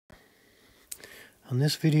On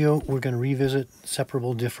this video, we're going to revisit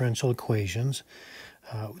separable differential equations.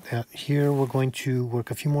 Here we're going to work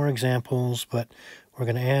a few more examples, but we're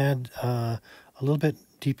going to add a little bit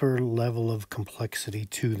deeper level of complexity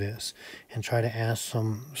to this and try to ask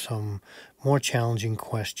some more challenging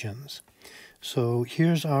questions. So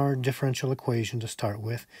here's our differential equation to start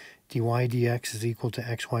with. dy dx is equal to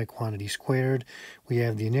xy quantity squared. We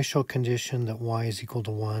have the initial condition that y is equal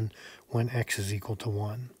to 1 when x is equal to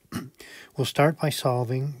 1. We'll start by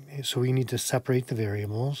solving, so we need to separate the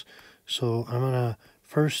variables. So I'm going to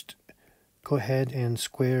first go ahead and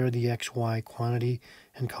square the xy quantity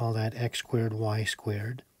and call that x squared y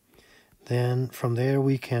squared. Then from there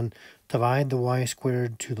we can divide the y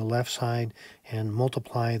squared to the left side and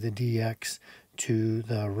multiply the dx to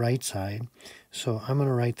the right side. So I'm going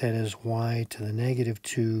to write that as y to the negative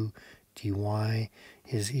 2 dy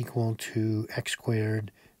is equal to x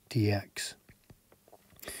squared dx.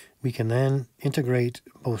 We can then integrate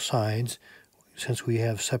both sides since we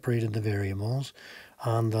have separated the variables.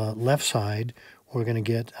 On the left side, we're going to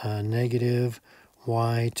get negative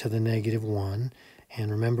y to the negative 1.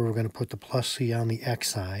 And remember, we're going to put the plus c on the x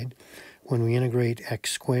side. When we integrate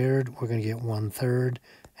x squared, we're going to get 1/3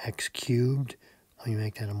 x cubed. Let me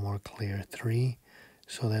make that a more clear 3.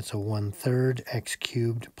 So that's a 1/3 x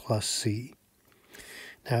cubed plus c.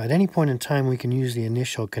 Now, at any point in time, we can use the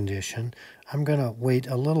initial condition. I'm going to wait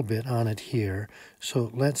a little bit on it here.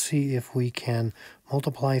 So let's see if we can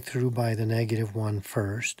multiply through by the negative 1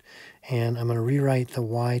 first. And I'm going to rewrite the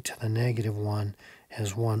y to the negative 1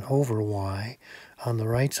 as 1 over y. On the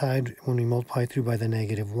right side, when we multiply through by the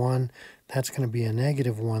negative 1, that's going to be a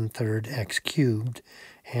negative 1/3 x cubed.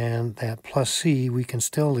 And that plus c, we can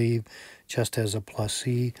still leave just as a plus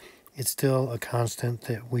c. It's still a constant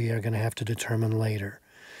that we are going to have to determine later.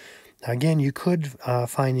 Now again, you could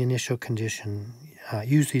find the initial condition,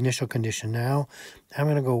 use the initial condition now. I'm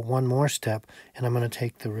going to go one more step, and I'm going to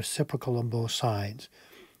take the reciprocal of both sides.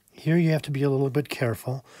 Here you have to be a little bit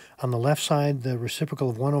careful. On the left side, the reciprocal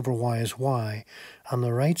of 1 over y is y. On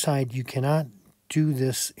the right side, you cannot do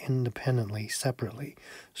this independently, separately.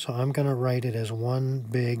 So I'm going to write it as 1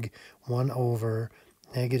 big 1 over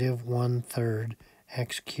negative 1/3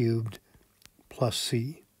 x cubed plus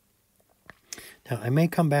c. Now, I may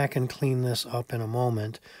come back and clean this up in a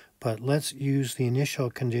moment, but let's use the initial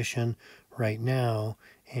condition right now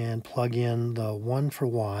and plug in the 1 for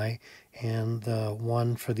y and the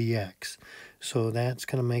 1 for the x. So that's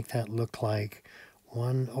going to make that look like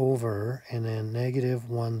 1 over, and then negative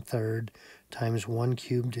 1/3 times 1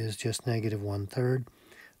 cubed is just negative 1/3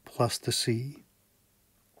 plus the c.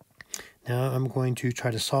 Now I'm going to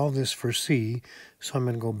try to solve this for c, so I'm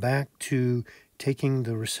going to go back to taking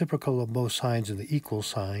the reciprocal of both sides of the equal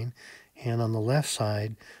sign, and on the left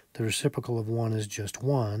side, the reciprocal of 1 is just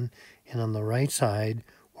 1, and on the right side,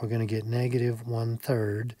 we're going to get negative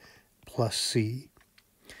 1/3 plus c.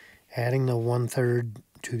 Adding the 1/3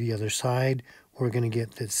 to the other side, we're going to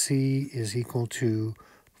get that c is equal to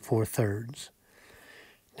 4/3.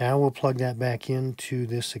 Now we'll plug that back into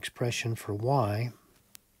this expression for y,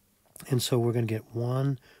 and so we're going to get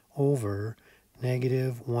 1 over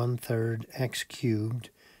negative 1/3 x cubed,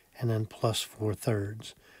 and then plus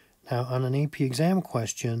 4/3. Now, on an AP exam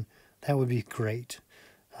question, that would be great.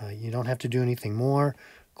 You don't have to do anything more.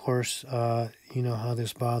 Of course, you know how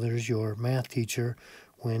this bothers your math teacher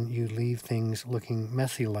when you leave things looking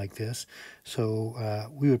messy like this. So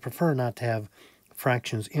we would prefer not to have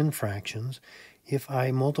fractions in fractions. If I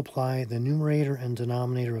multiply the numerator and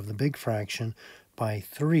denominator of the big fraction by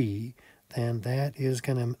 3, then that is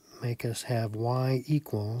going to make us have y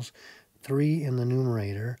equals 3 in the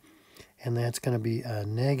numerator, and that's going to be a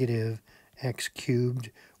negative x cubed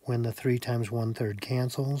when the 3 times 1/3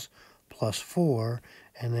 cancels, plus 4,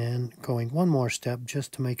 and then going one more step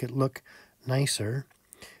just to make it look nicer,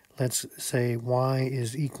 let's say y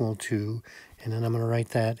is equal to, and then I'm going to write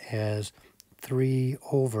that as 3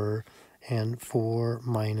 over and 4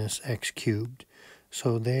 minus x cubed.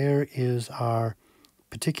 So there is our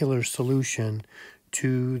particular solution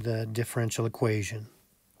to the differential equation.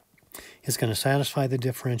 It's going to satisfy the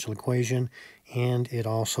differential equation, and it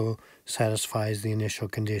also satisfies the initial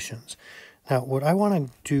conditions. Now, what I want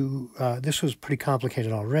to do, this was pretty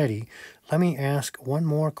complicated already. Let me ask one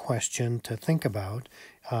more question to think about.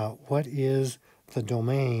 What is the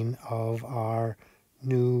domain of our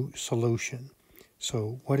new solution?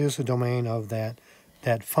 So what is the domain of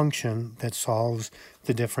that function that solves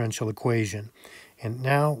the differential equation? And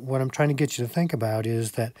now what I'm trying to get you to think about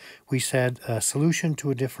is that we said a solution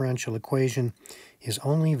to a differential equation is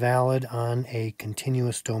only valid on a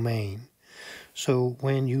continuous domain. So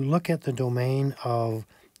when you look at the domain of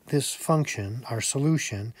this function, our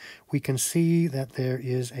solution, we can see that there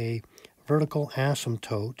is a vertical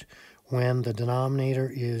asymptote when the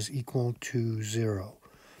denominator is equal to 0.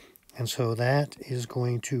 And so that is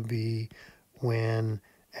going to be when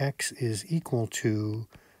x is equal to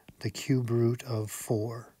the cube root of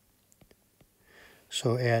 4.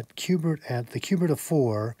 So at the cube root of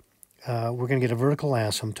 4, we're going to get a vertical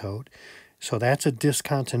asymptote. So that's a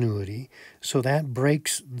discontinuity. So that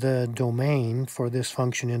breaks the domain for this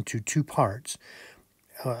function into two parts.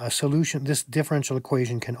 A solution, this differential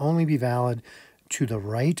equation can only be valid to the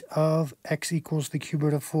right of x equals the cube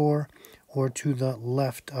root of 4 or to the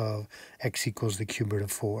left of x equals the cube root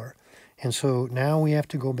of 4. And so now we have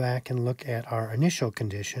to go back and look at our initial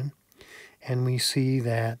condition, and we see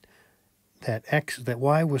that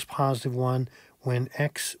y was positive 1 when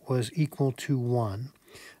x was equal to 1.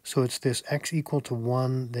 So it's this x equal to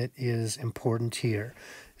 1 that is important here.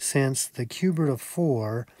 Since the cube root of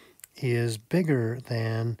 4 is bigger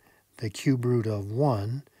than the cube root of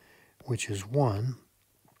 1, which is 1,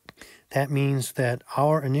 that means that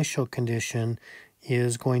our initial condition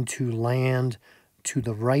is going to land to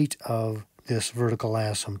the right of this vertical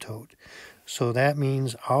asymptote. So that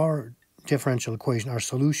means our differential equation, our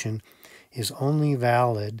solution, is only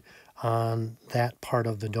valid on that part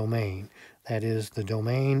of the domain. That is, the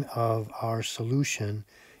domain of our solution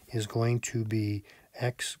is going to be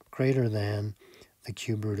x greater than the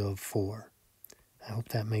cube root of 4. I hope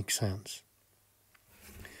that makes sense.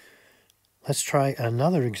 Let's try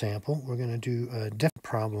another example. We're going to do a different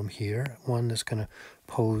problem here, one that's going to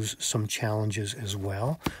pose some challenges as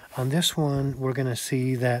well. On this one, we're going to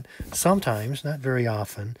see that sometimes, not very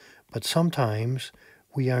often, but sometimes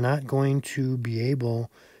we are not going to be able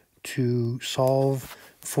to solve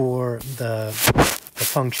for the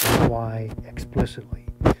function y explicitly.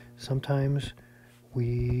 Sometimes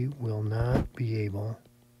we will not be able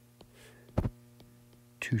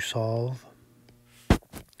to solve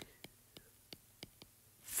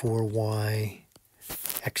for y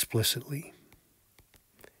explicitly.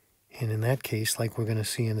 And in that case, like we're going to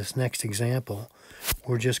see in this next example,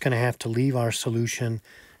 we're just going to have to leave our solution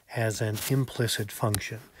as an implicit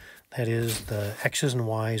function. That is, the x's and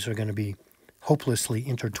y's are going to be hopelessly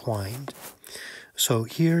intertwined. So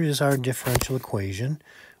here is our differential equation.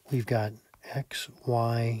 We've got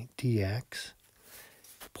xy dx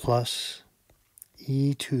plus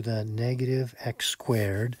e to the negative x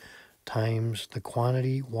squared times the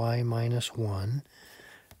quantity y minus 1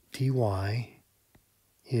 dy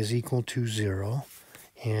is equal to 0.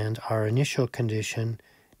 And our initial condition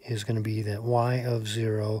is going to be that y of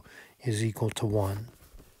 0 is equal to 1.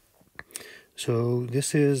 So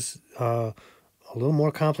this is a little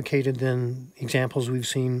more complicated than examples we've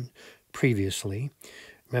seen previously.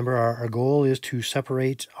 Remember, our goal is to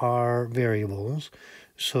separate our variables.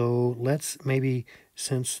 So let's maybe,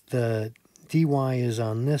 since the dy is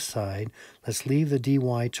on this side, let's leave the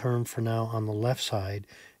dy term for now on the left side,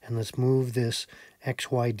 and let's move this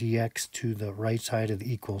xy dx to the right side of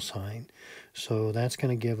the equal sign. So that's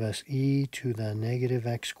going to give us e to the negative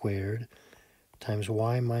x squared times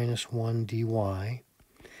y minus 1 dy,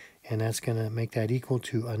 and that's going to make that equal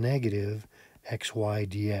to a negative xy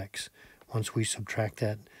dx once we subtract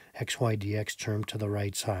that xy dx term to the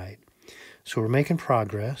right side. So we're making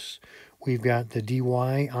progress. We've got the dy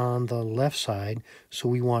on the left side, so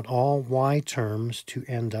we want all y terms to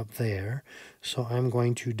end up there. So I'm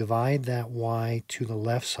going to divide that y to the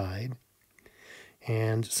left side,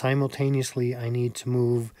 and simultaneously I need to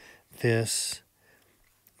move this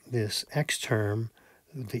x term,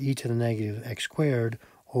 the e to the negative x squared,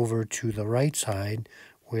 over to the right side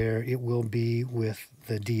where it will be with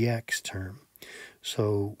the dx term.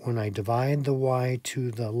 So when I divide the y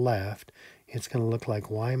to the left, it's going to look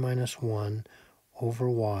like y minus 1 over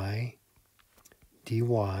y dy.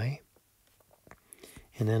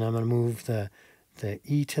 And then I'm going to move the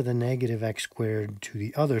e to the negative x squared to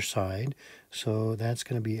the other side. So that's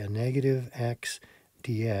going to be a negative x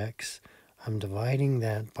dx. I'm dividing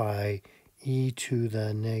that by e to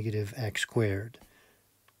the negative x squared.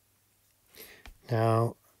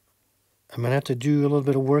 Now, I'm going to have to do a little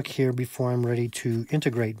bit of work here before I'm ready to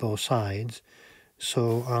integrate both sides.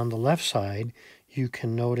 So on the left side, you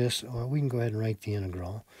can notice, well, we can go ahead and write the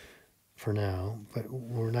integral for now, but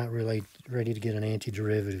we're not really ready to get an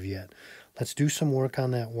antiderivative yet. Let's do some work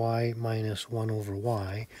on that y minus 1 over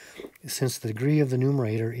y. Since the degree of the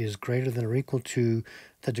numerator is greater than or equal to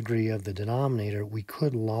the degree of the denominator, we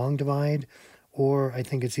could long divide, or I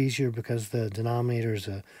think it's easier because the denominator is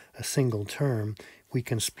a single term, we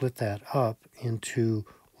can split that up into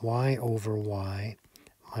y over y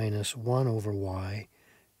minus 1 over y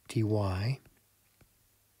dy.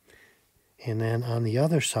 And then on the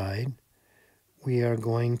other side, we are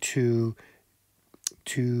going to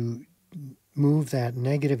move that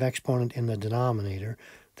negative exponent in the denominator.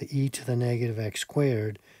 The e to the negative x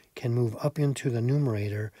squared can move up into the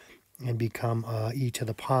numerator and become e to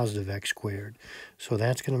the positive x squared. So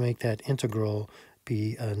that's going to make that integral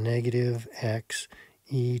be a negative x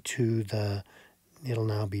e to the, it'll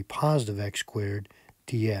now be positive x squared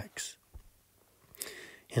dx.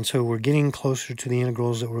 And so we're getting closer to the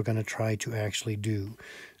integrals that we're going to try to actually do.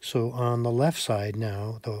 So on the left side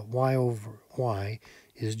now, the y over y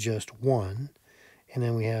is just 1. And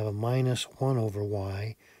then we have a minus 1 over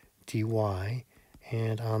y dy.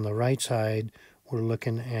 And on the right side, we're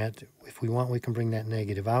looking at, if we want, we can bring that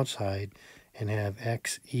negative outside and have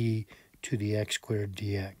x e to the x squared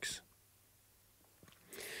dx.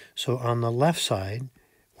 So on the left side,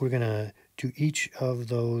 we're going to do each of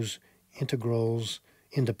those integrals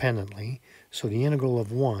independently. So the integral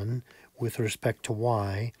of 1 with respect to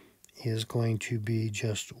y is going to be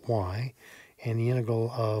just y. And the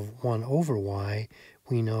integral of 1 over y,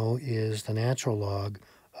 we know, is the natural log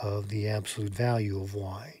of the absolute value of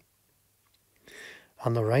y.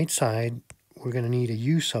 On the right side, we're going to need a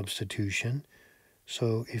u substitution.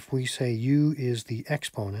 So if we say u is the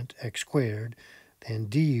exponent, x squared, then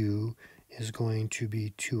du is going to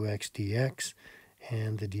be 2x dx,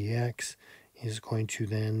 and the dx is going to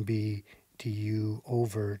then be du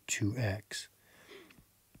over 2x.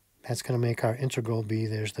 That's going to make our integral be,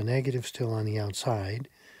 there's the negative still on the outside.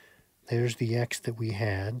 There's the x that we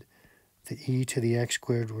had. The e to the x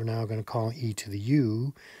squared we're now going to call e to the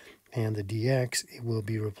u, and the dx, it will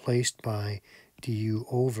be replaced by du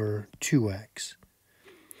over 2x.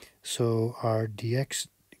 So our dx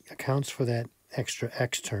accounts for that extra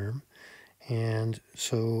x term, and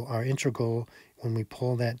so our integral, when we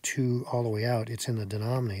pull that 2 all the way out, it's in the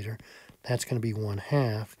denominator. That's going to be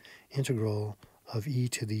 1/2 integral of e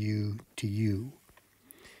to the u du.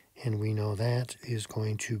 And we know that is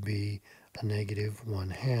going to be a negative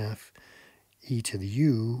 1/2 e to the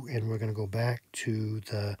u, and we're going to go back to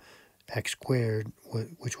the x squared,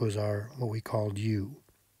 which was our, what we called u.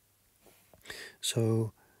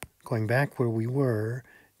 So going back where we were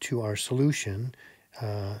to our solution,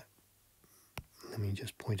 let me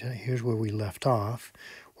just point out, here's where we left off.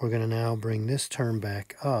 We're going to now bring this term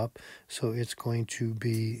back up, so it's going to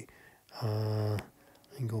be, let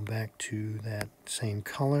me go back to that same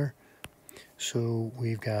color. So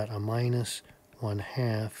we've got a minus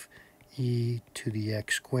 1/2 e to the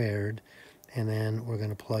x squared, and then we're going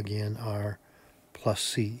to plug in our plus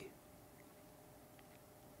c.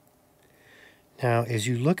 Now, as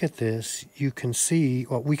you look at this, you can see,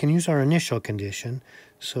 well, we can use our initial condition.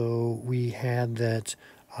 So we had that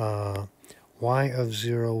y of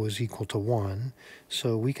 0 was equal to 1.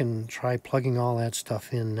 So we can try plugging all that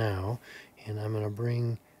stuff in now. And I'm going to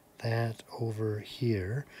bring that over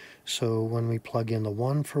here. So when we plug in the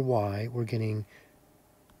 1 for y, we're getting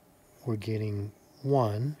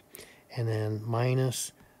 1. And then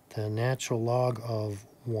minus the natural log of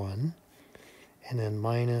 1. And then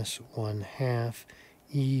minus 1/2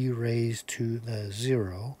 e raised to the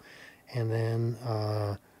 0. And then,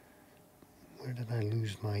 where did I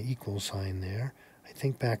lose my equal sign there? I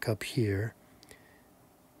think back up here.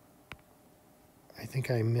 I think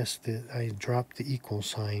I missed it. I dropped the equal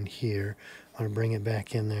sign here. I'm going to bring it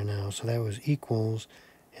back in there now. So that was equals,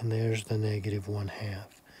 and there's the negative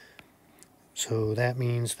 1/2. So that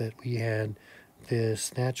means that we had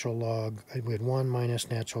this natural log, we had 1 minus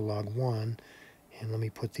natural log 1. And let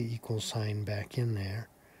me put the equal sign back in there.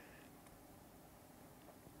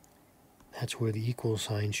 That's where the equal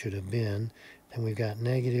sign should have been. Then we've got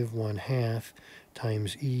negative 1/2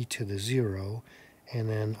 times e to the 0, and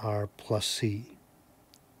then our plus c.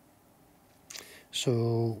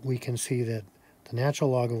 So we can see that the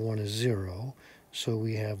natural log of 1 is 0. So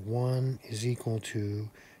we have 1 is equal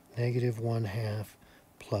to negative 1/2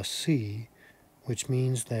 plus c, which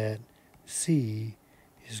means that c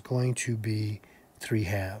is going to be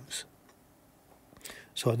 3/2.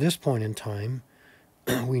 So at this point in time,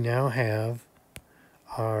 we now have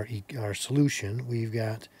our solution. We've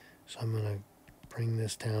got, so I'm going to bring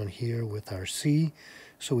this down here with our c.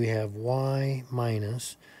 So we have y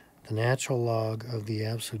minus the natural log of the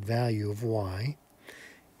absolute value of y.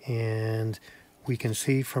 And we can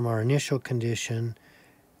see from our initial condition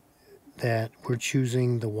that we're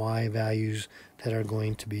choosing the y values that are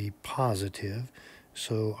going to be positive.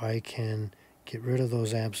 So I can get rid of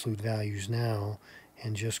those absolute values now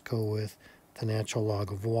and just go with the natural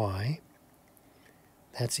log of y.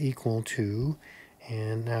 That's equal to,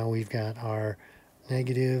 and now we've got our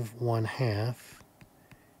negative 1/2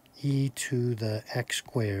 e to the x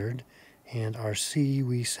squared, and our c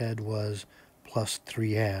we said was plus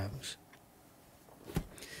 3/2.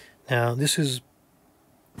 Now this is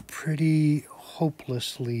pretty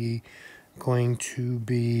hopelessly going to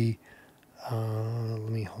be, let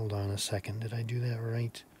me hold on a second. Did I do that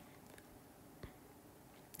right?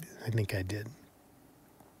 I think I did.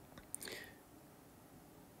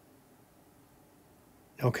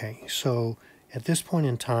 Okay, so at this point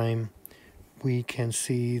in time, we can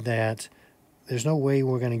see that there's no way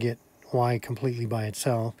we're going to get y completely by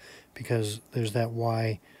itself because there's that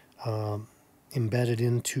y embedded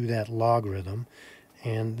into that logarithm,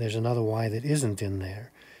 and there's another y that isn't in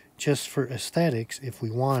there. Just for aesthetics, if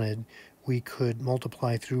we wanted, we could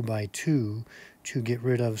multiply through by 2 to get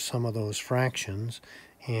rid of some of those fractions,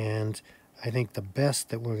 and I think the best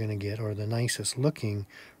that we're going to get, or the nicest looking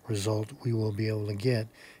result we will be able to get,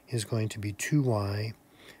 is going to be 2y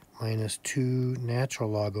minus 2 natural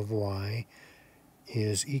log of y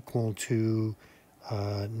is equal to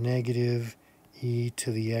negative e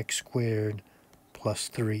to the x squared plus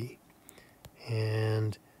 3.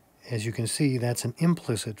 And as you can see, that's an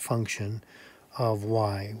implicit function of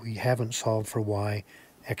y. We haven't solved for y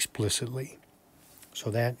explicitly.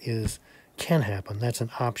 So that can happen. That's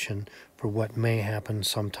an option for what may happen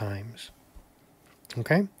sometimes.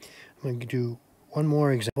 Okay, I'm going to do one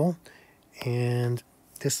more example, and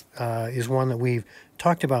this is one that we've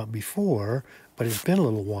talked about before, but it's been a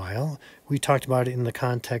little while. We talked about it in the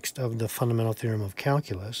context of the fundamental theorem of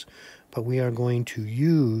calculus, but we are going to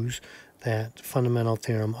use that fundamental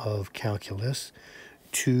theorem of calculus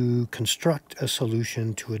to construct a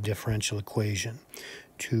solution to a differential equation.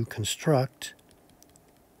 To construct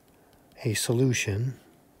a solution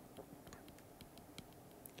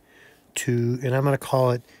to, and I'm going to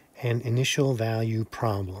call it an initial value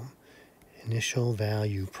problem. Initial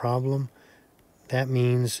value problem. That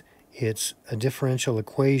means it's a differential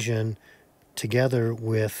equation together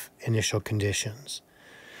with initial conditions.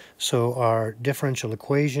 So our differential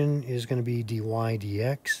equation is going to be dy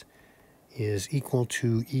dx is equal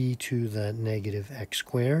to e to the negative x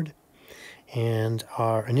squared. And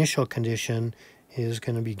our initial condition is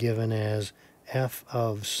going to be given as f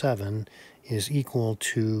of 7 is equal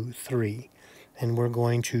to 3. And we're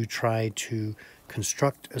going to try to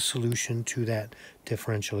construct a solution to that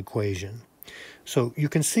differential equation. So you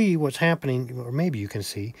can see what's happening, or maybe you can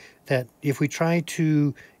see, that if we try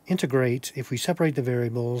to integrate, if we separate the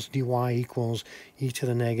variables, dy equals e to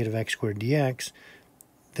the negative x squared dx,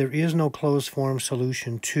 there is no closed form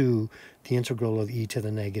solution to the integral of e to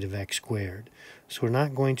the negative x squared. So we're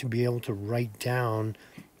not going to be able to write down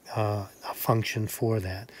a function for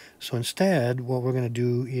that. So instead, what we're going to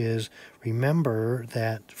do is remember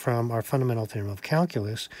that from our fundamental theorem of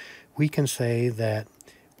calculus, we can say that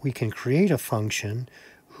we can create a function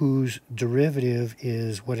whose derivative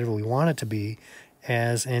is whatever we want it to be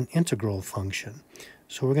as an integral function.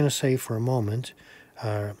 So we're going to say for a moment,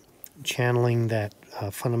 channeling that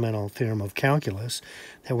fundamental theorem of calculus,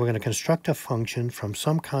 that we're going to construct a function from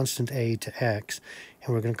some constant a to x,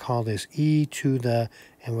 and we're going to call this e to the,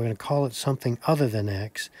 and we're going to call it something other than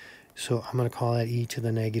x. So I'm going to call that e to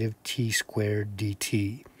the negative t squared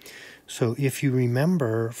dt. So if you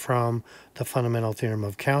remember from the fundamental theorem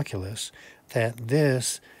of calculus that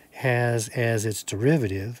this has as its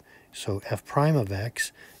derivative, so f prime of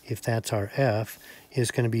x, if that's our f, is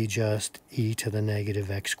going to be just e to the negative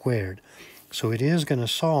x squared. So it is going to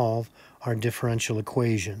solve our differential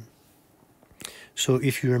equation. So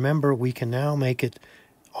if you remember, we can now make it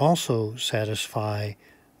also satisfy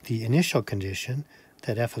the initial condition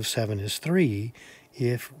that f of 7 is 3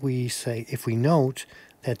 if we note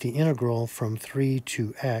that the integral from 3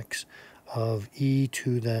 to x of e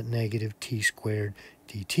to the negative t squared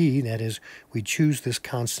dt, that is, we choose this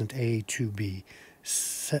constant a to be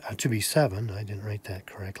 7. I didn't write that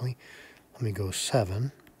correctly. Let me go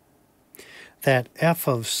 7. That f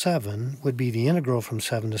of 7 would be the integral from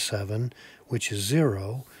 7 to 7, which is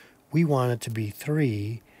 0. We want it to be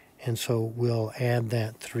 3, and so we'll add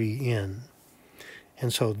that 3 in.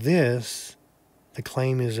 And so this, the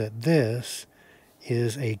claim is that this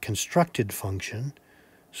is a constructed function.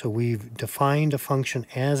 So we've defined a function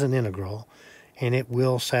as an integral, and it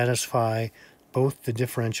will satisfy both the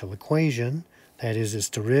differential equation, that is, its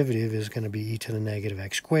derivative is going to be e to the negative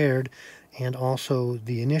x squared, and also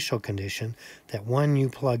the initial condition that when you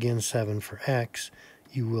plug in 7 for x,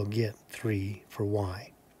 you will get 3 for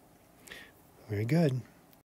y. Very good.